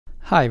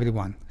Hi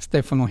everyone,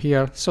 Stefano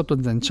here,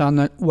 SottoZen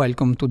channel.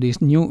 Welcome to this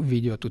new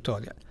video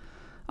tutorial.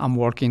 I'm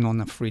working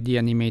on a 3D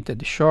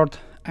animated short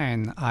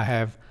and I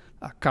have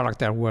a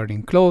character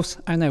wearing clothes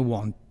and I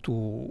want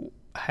to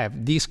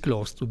have these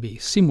clothes to be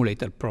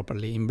simulated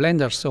properly in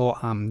Blender, so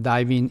I'm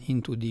diving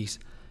into this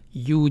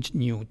huge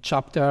new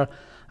chapter.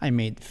 I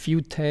made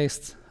few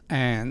tests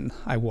and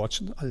I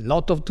watched a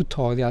lot of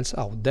tutorials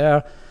out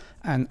there,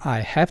 and I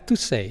have to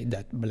say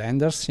that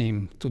Blender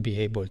seems to be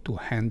able to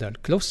handle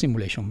clothes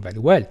simulation very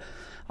well.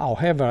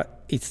 However,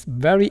 it's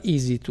very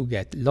easy to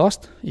get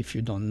lost if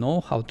you don't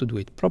know how to do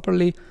it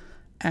properly,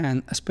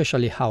 and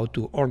especially how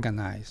to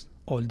organize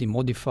all the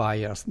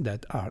modifiers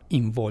that are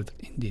involved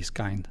in this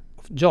kind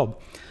of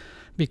job.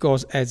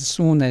 Because as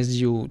soon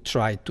as you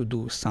try to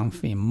do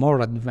something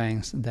more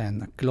advanced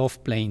than a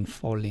cloth plane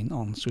falling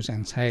on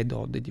Susan's head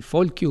or the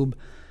default cube,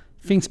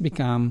 things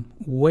become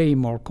way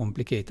more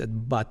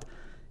complicated. But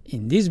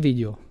in this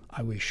video,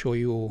 I will show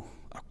you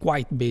a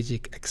quite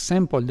basic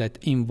example that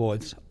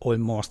involves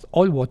almost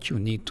all what you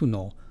need to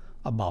know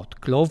about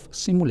cloth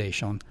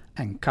simulation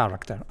and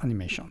character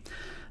animation.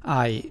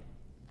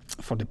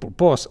 For the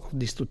purpose of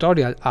this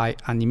tutorial, I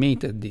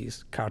animated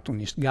this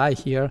cartoonish guy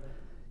here.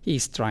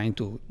 He's trying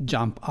to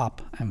jump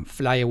up and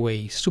fly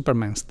away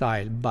Superman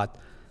style, but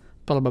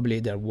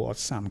probably there was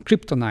some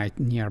kryptonite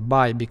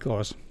nearby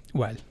because,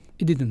 well,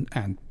 it didn't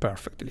end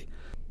perfectly.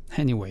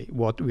 Anyway,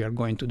 what we are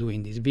going to do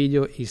in this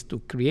video is to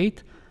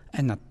create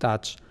and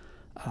attach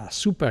a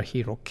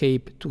superhero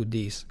cape to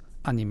this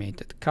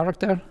animated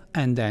character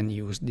and then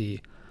use the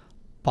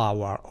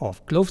power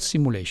of cloth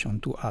simulation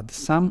to add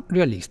some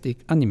realistic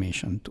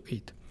animation to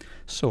it.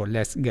 So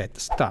let's get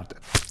started.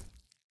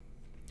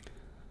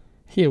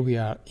 Here we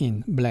are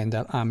in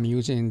Blender. I'm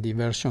using the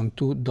version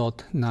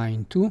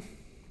 2.92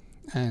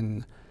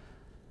 and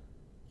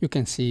you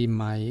can see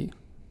my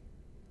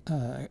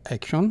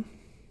action.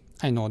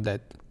 I know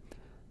that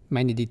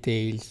many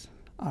details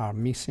are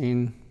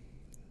missing,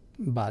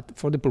 but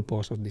for the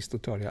purpose of this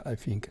tutorial, I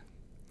think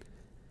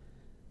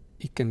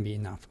it can be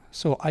enough.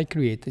 So I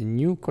create a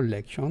new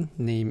collection,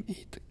 name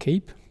it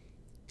Cape,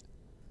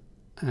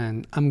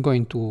 and I'm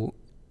going to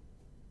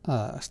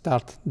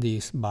start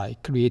this by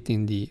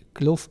creating the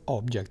cloth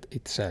object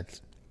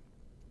itself.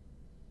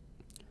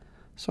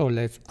 So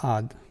let's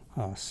add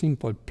a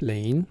simple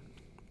plane,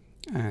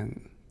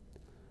 and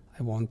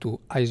I want to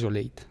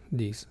isolate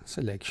this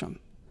selection.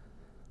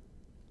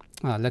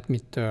 Let me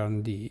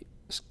turn the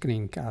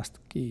screencast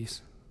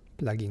keys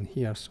plugin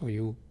here so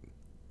you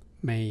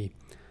may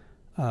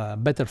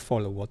better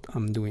follow what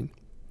I'm doing.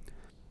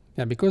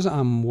 Yeah, because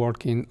I'm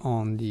working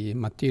on the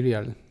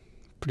material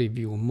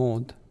preview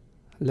mode,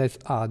 let's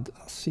add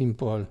a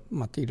simple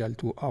material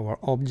to our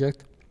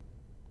object.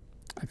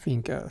 I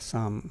think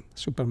some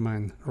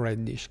Superman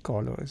reddish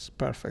color is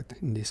perfect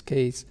in this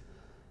case.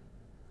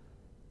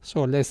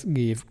 So let's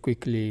give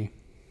quickly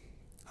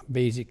a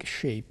basic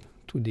shape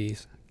to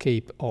this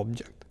cape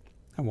object.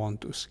 I want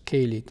to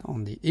scale it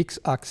on the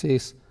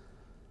x-axis,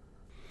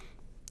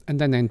 and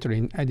then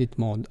entering edit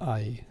mode,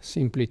 I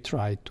simply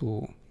try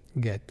to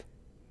get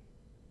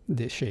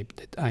the shape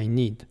that I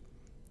need.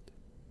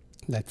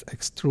 Let's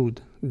extrude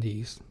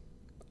this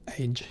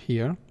edge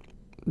here.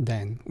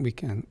 Then we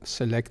can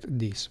select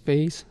this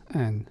face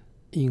and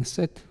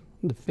inset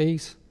the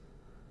face,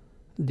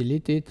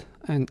 delete it,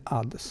 and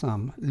add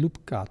some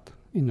loop cut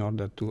in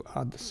order to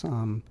add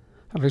some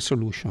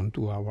resolution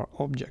to our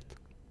object.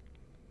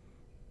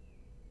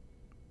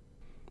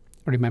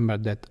 Remember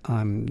that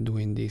I'm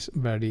doing this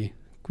very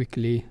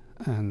quickly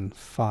and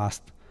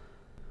fast.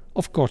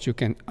 Of course, you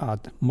can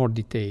add more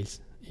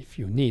details if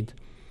you need.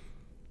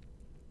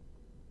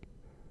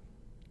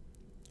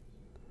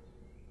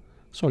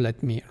 So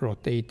let me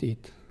rotate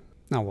it.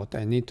 Now what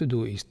I need to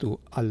do is to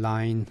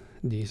align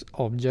this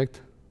object,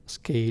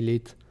 scale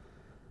it,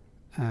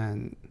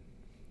 and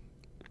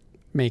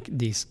make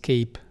this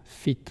cape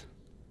fit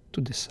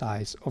to the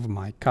size of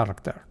my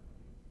character.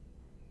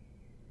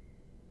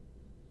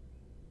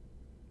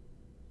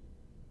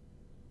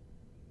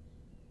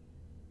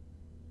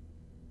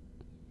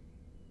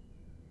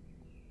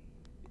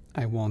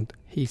 I want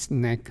his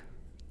neck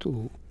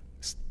to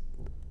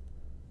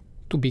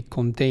be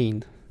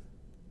contained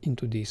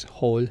into this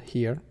hole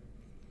here.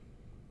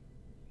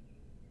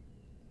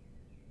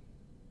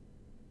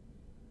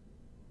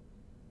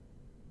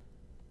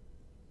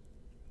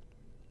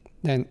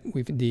 Then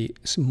with the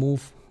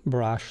smooth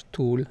brush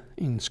tool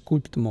in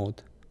sculpt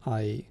mode,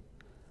 I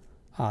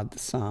add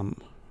some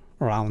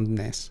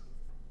roundness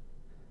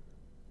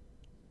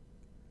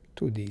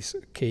to this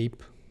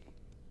cape.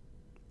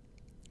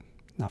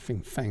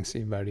 Nothing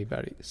fancy, very,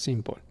 very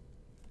simple.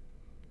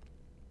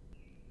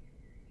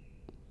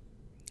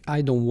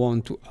 I don't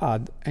want to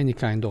add any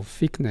kind of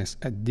thickness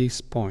at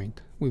this point.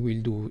 We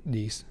will do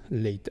this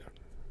later.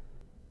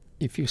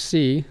 If you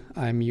see,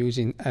 I'm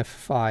using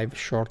F5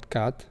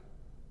 shortcut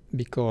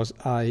because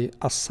I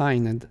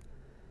assigned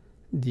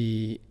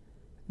this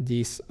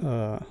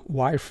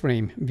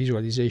wireframe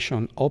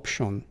visualization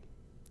option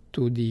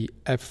to the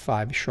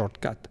F5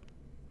 shortcut.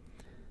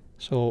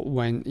 So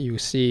when you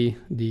see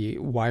the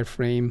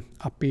wireframe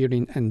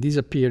appearing and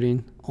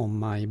disappearing on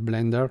my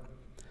Blender,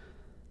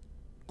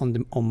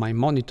 on my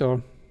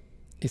monitor,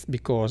 it's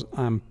because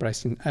I'm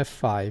pressing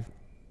F5,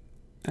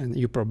 and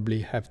you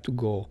probably have to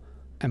go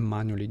and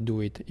manually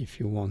do it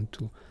if you want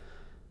to.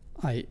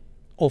 I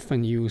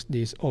often use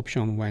this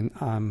option when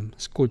I'm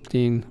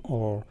sculpting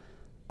or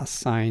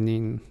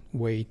assigning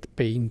weight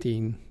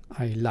painting.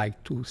 I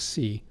like to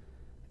see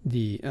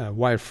the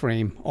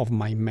wireframe of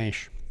my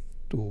mesh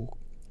to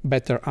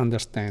better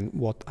understand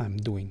what I'm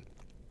doing.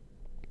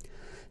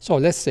 So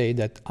let's say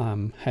that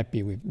I'm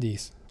happy with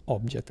this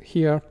object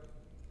here.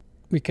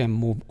 We can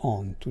move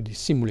on to the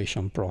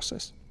simulation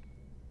process.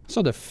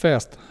 So the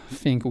first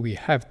thing we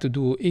have to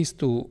do is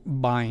to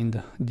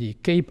bind the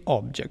cape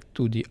object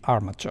to the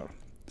armature.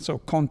 So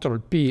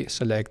Ctrl P,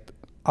 select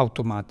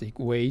automatic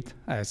weight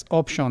as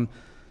option,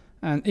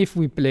 and if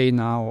we play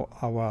now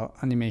our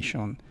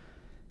animation,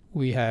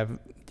 we have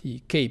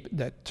the cape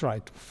that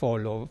tries to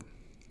follow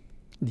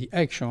the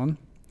action,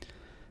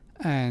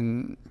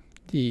 and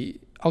the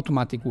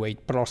automatic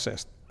weight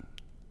process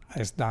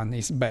has done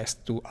its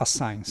best to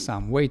assign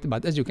some weight,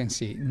 but as you can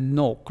see,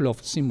 no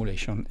cloth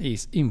simulation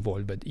is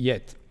involved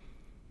yet.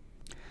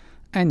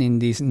 And in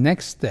this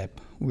next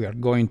step, we are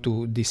going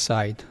to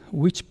decide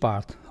which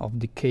part of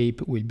the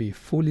cape will be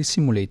fully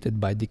simulated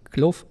by the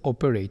cloth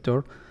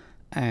operator,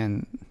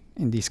 and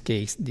in this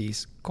case,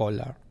 this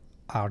collar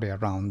area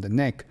around the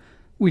neck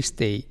will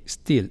stay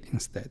still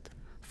instead,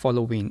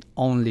 following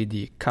only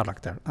the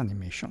character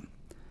animation.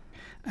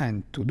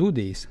 And to do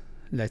this,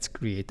 let's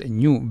create a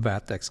new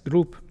vertex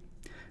group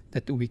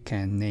that we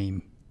can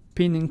name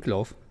pinning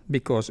cloth,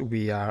 because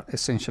we are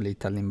essentially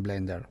telling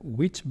Blender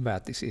which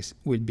vertices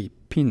will be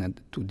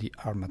pinned to the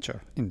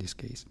armature in this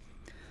case.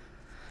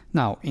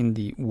 Now in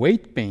the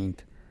weight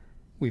paint,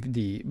 with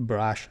the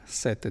brush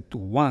set to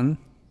 1,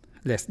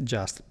 let's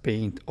just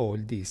paint all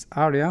this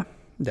area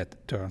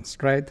that turns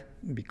red,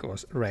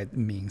 because red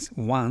means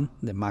 1,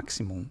 the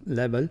maximum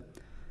level.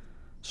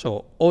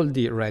 So all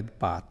the red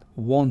part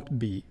won't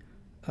be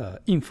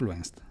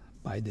influenced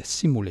by the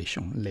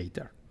simulation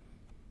later.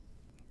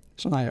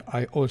 So now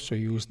I also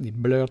use the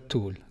blur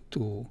tool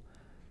to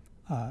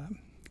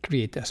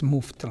create a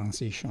smooth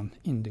transition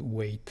in the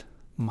weight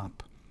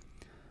map.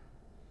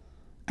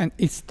 And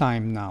it's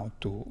time now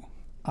to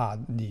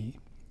add the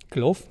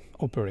cloth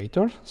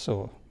operator.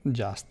 So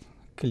just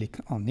click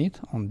on it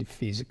on the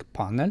physics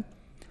panel.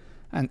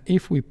 And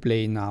if we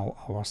play now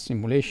our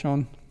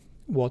simulation,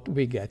 what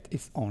we get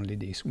is only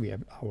this. We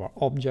have our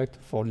object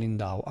falling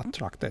down,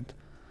 attracted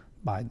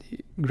by the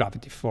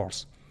gravity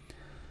force.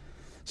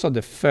 So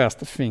the first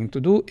thing to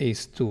do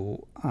is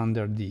to,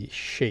 under the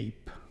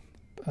shape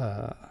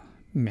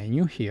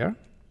menu here,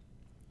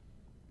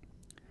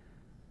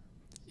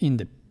 in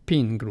the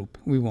pin group,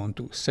 we want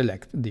to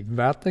select the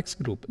vertex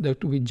group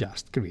that we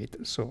just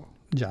created. So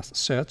just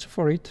search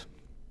for it,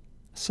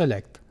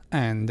 select,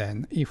 and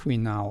then if we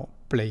now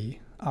play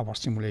our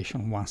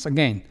simulation once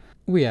again,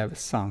 we have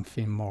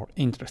something more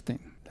interesting.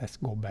 Let's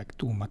go back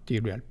to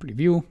material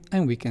preview,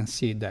 and we can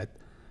see that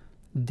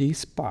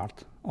this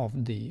part of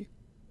the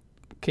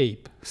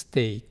cape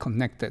stay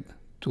connected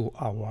to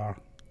our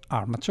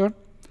armature,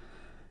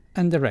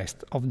 and the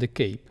rest of the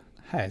cape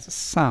has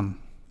some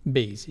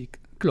basic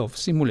cloth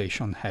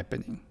simulation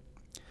happening.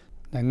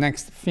 The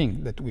next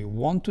thing that we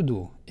want to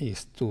do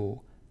is to,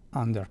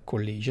 under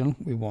collision,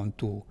 we want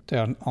to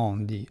turn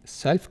on the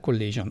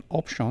self-collision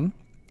option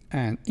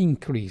and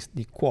increase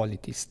the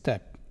quality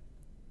step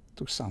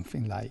to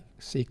something like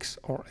 6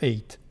 or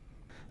 8.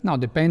 Now,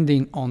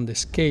 depending on the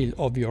scale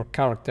of your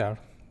character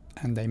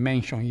and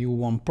dimension, you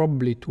want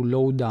probably to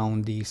lower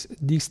down this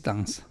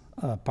distance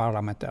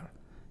parameter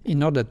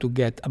in order to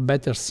get a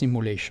better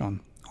simulation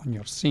on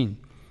your scene.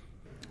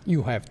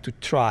 You have to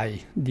try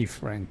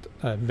different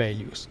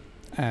values.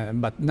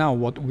 But now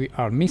what we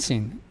are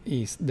missing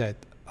is that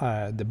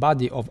the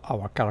body of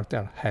our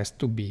character has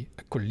to be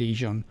a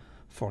collision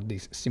for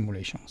this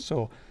simulation.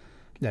 So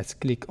let's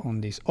click on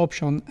this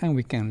option, and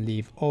we can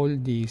leave all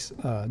these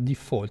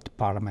default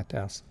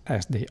parameters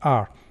as they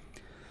are.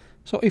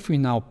 So if we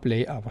now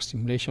play our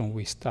simulation,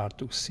 we start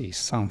to see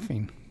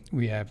something.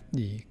 We have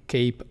the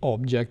cape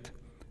object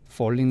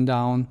falling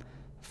down,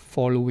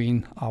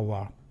 following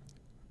our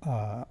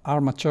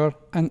armature,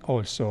 and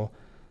also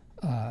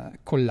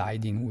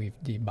colliding with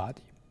the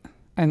body.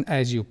 And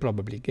as you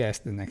probably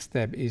guessed, the next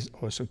step is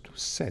also to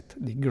set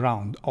the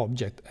ground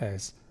object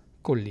as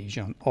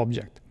collision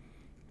object.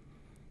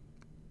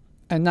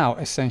 And now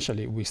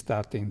essentially we're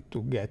starting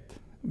to get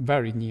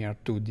very near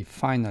to the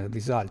final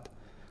result.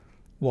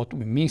 What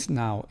we miss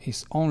now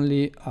is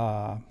only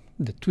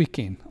the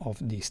tweaking of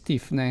the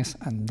stiffness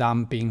and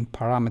damping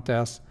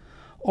parameters,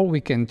 or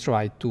we can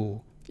try to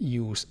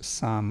use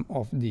some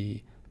of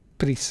the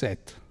preset,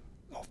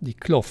 of the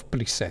cloth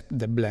preset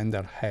the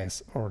Blender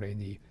has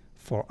already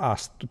for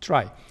us to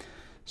try.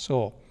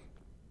 So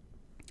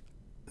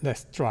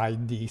let's try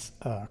this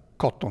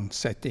cotton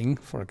setting,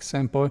 for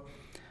example,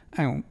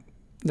 and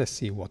let's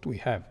see what we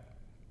have.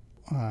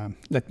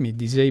 let me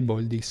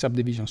disable the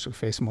subdivision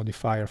surface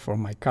modifier for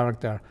my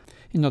character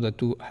in order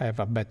to have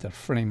a better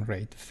frame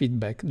rate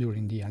feedback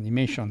during the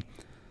animation.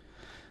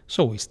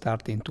 So we're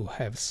starting to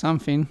have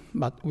something,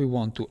 but we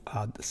want to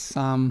add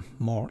some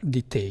more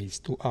details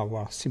to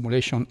our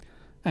simulation.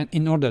 And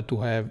in order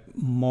to have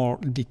more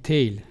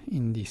detail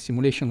in the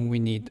simulation, we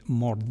need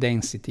more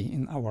density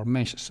in our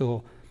mesh.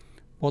 So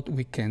what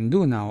we can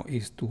do now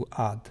is to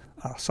add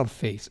a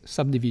surface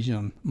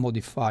subdivision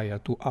modifier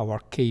to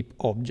our cape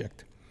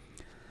object.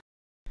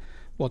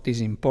 What is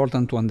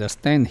important to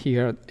understand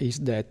here is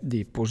that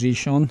the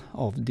position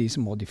of this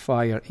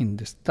modifier in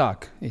the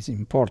stack is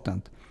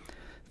important.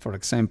 For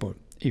example,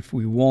 if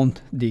we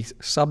want this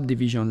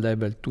subdivision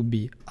level to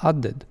be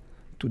added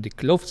to the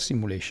cloth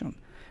simulation,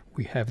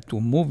 we have to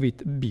move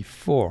it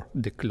before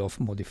the cloth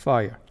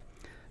modifier.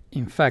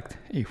 In fact,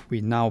 if we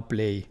now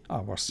play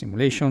our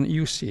simulation,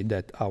 you see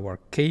that our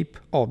cape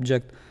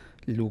object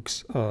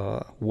looks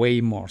way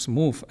more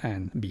smooth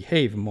and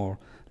behave more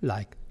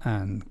like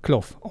a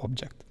cloth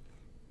object.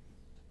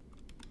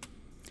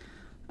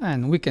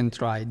 And we can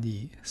try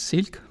the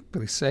silk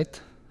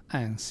preset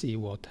and see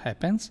what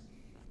happens.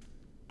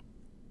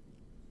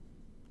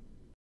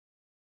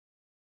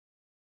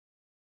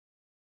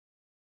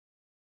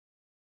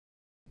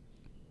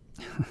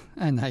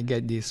 And I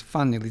get this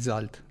funny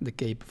result. The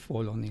cape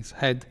fall on his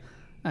head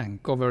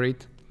and cover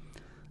it.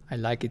 I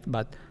like it,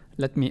 but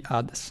let me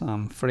add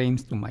some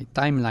frames to my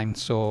timeline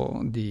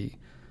so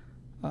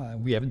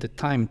we have the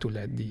time to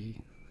let the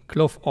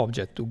cloth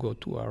object to go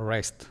to a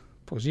rest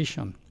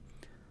position.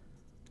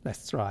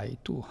 Let's try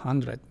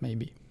 200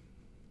 maybe.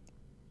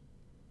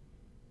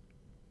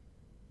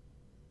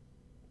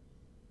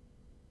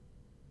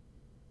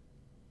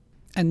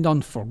 And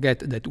don't forget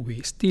that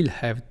we still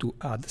have to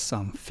add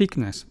some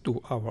thickness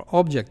to our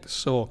object,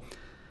 so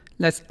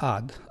let's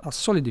add a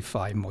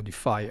solidify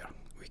modifier.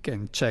 We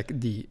can check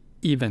the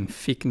even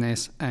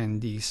thickness and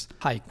this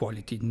high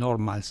quality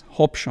normals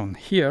option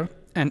here,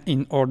 and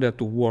in order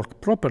to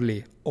work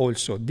properly,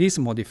 also this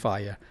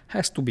modifier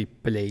has to be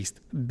placed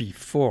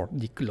before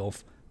the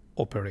cloth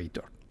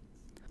operator.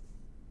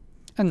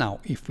 And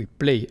now if we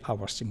play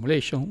our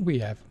simulation, we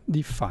have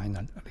the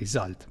final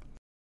result.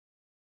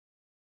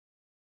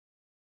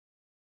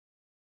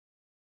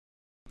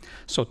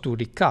 So to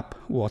recap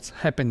what's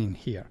happening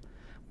here,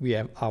 we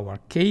have our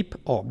cape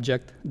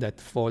object that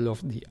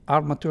follows the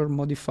armature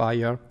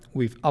modifier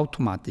with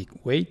automatic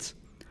weights,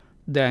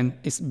 then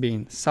it's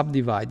being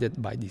subdivided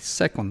by the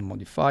second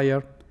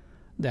modifier,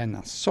 then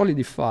a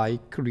solidify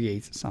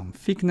creates some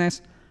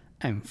thickness,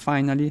 and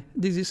finally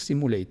this is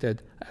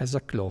simulated as a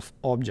cloth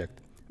object.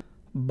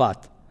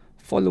 But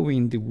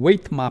following the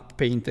weight map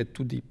painted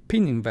to the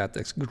pinning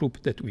vertex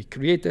group that we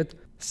created,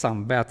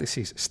 some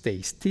vertices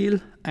stay still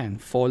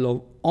and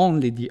follow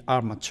only the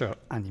armature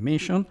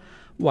animation,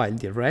 while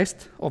the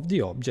rest of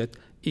the object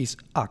is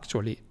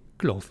actually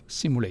cloth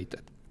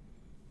simulated.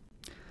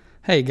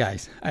 Hey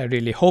guys, I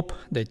really hope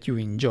that you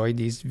enjoyed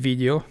this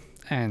video,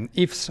 and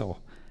if so,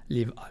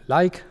 leave a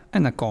like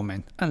and a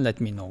comment and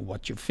let me know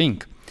what you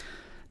think.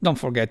 Don't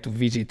forget to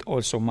visit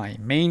also my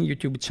main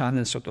YouTube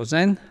channel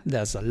SottoZen.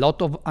 There's a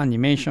lot of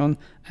animation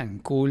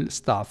and cool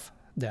stuff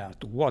there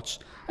to watch,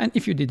 and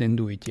if you didn't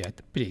do it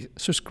yet, please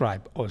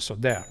subscribe also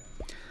there.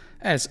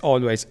 As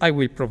always, I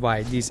will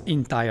provide this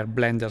entire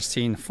Blender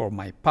scene for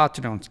my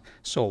Patreons,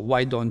 so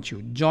why don't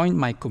you join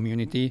my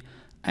community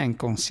and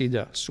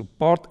consider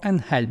support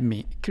and help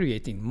me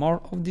creating more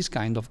of this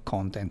kind of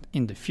content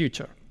in the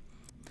future.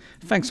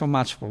 Thanks so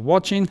much for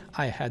watching.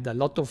 I had a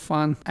lot of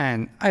fun,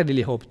 and I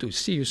really hope to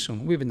see you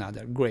soon with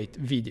another great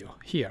video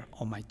here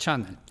on my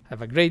channel.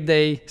 Have a great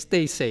day,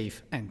 stay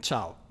safe, and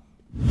ciao!